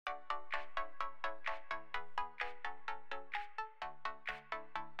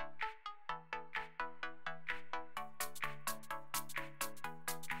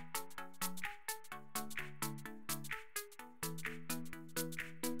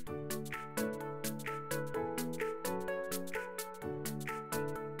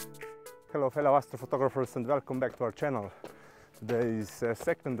Hello fellow astrophotographers and welcome back to our channel. Today is a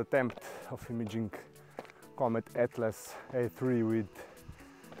second attempt of imaging Comet ATLAS A3 with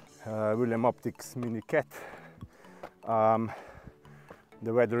William Optics MiniCat.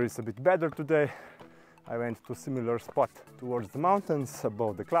 The weather is a bit better today. I went to a similar spot towards the mountains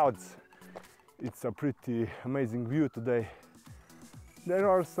above the clouds. It's a pretty amazing view today. There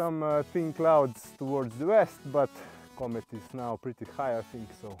are some thin clouds towards the west, but Comet is now pretty high, I think,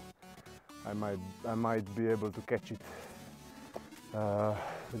 so I might be able to catch it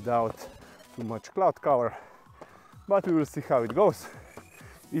without too much cloud cover, but we will see how it goes.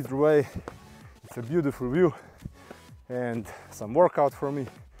 Either way, it's a beautiful view and some workout for me.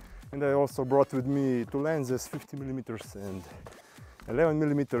 And I also brought with me two lenses, 50mm and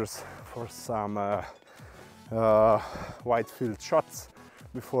 11mm, for some wide field shots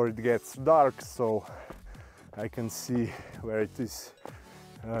before it gets dark, so I can see where it is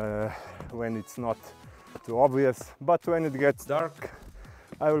when it's not too obvious. But when it gets dark,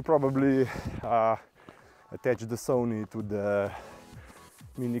 I will probably attach the Sony to the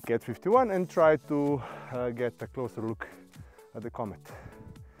MiniCat 51 and try to get a closer look at the comet.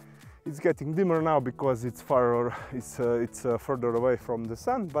 It's getting dimmer now because it's further away from the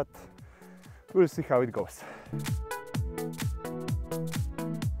sun, but we'll see how it goes.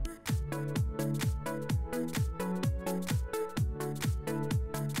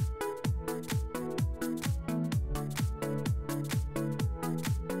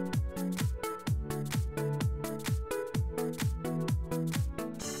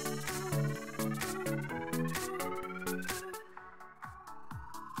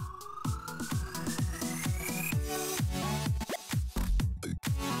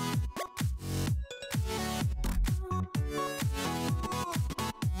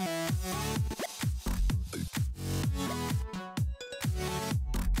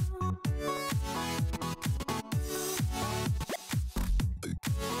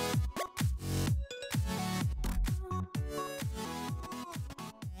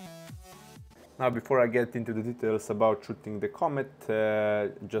 Now, before I get into the details about shooting the comet,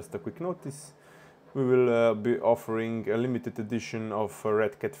 just a quick notice. We will be offering a limited edition of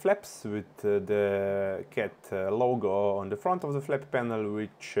red cat flaps with the cat logo on the front of the flap panel,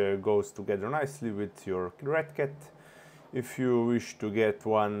 which goes together nicely with your red cat. If you wish to get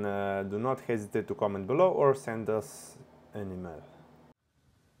one, do not hesitate to comment below or send us an email.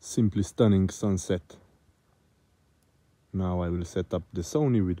 Simply stunning sunset. Now I will set up the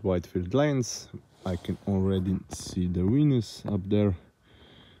Sony with wide field lens. I can already see the Venus up there.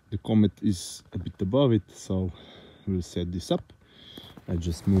 The comet is a bit above it, so we'll set this up. I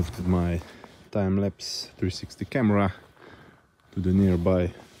just moved my time-lapse 360 camera to the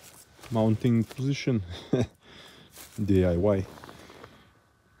nearby mounting position. DIY.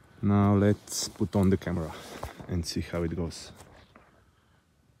 Now let's put on the camera and see how it goes.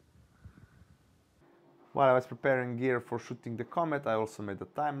 While I was preparing gear for shooting the comet, I also made a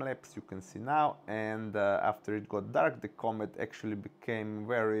time-lapse, you can see now, and after it got dark, the comet actually became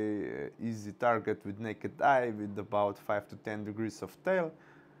very easy target with naked eye, with about 5 to 10 degrees of tail.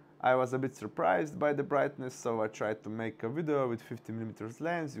 I was a bit surprised by the brightness, so I tried to make a video with 50mm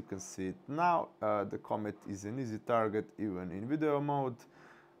lens. You can see it now. The comet is an easy target even in video mode.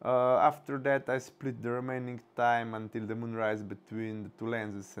 After that, I split the remaining time until the moonrise between the two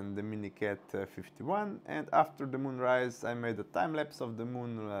lenses and the MiniCat 51, and after the moonrise I made a time-lapse of the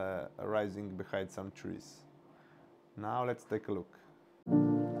moon rising behind some trees. Now let's take a look.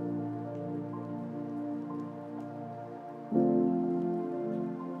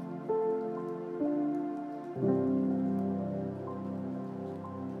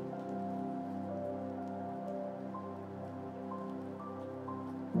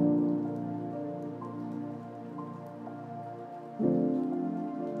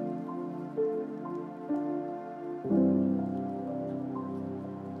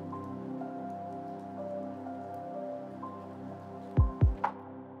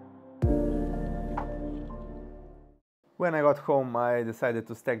 When I got home, I decided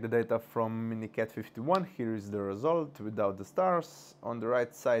to stack the data from MiniCat 51. Here is the result without the stars. On the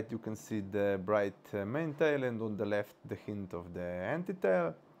right side you can see the bright main tail, and on the left the hint of the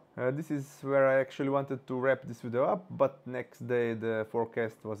anti-tail. This is where I actually wanted to wrap this video up, but next day the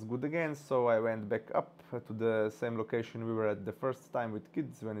forecast was good again, so I went back up to the same location we were at the first time with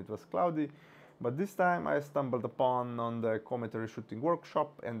kids when it was cloudy. But this time I stumbled upon on the cometary shooting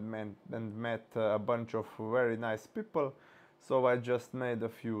workshop and met a bunch of very nice people. So I just made a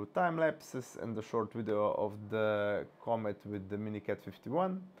few time lapses and a short video of the comet with the MiniCat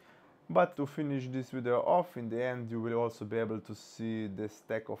 51. But to finish this video off, in the end you will also be able to see the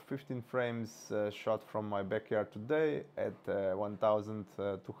stack of 15 frames shot from my backyard today at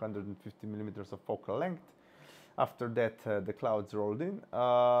 1250 millimeters of focal length. After that the clouds rolled in,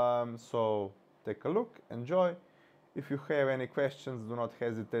 so take a look, enjoy. If you have any questions, do not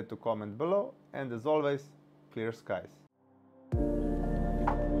hesitate to comment below, and as always, clear skies.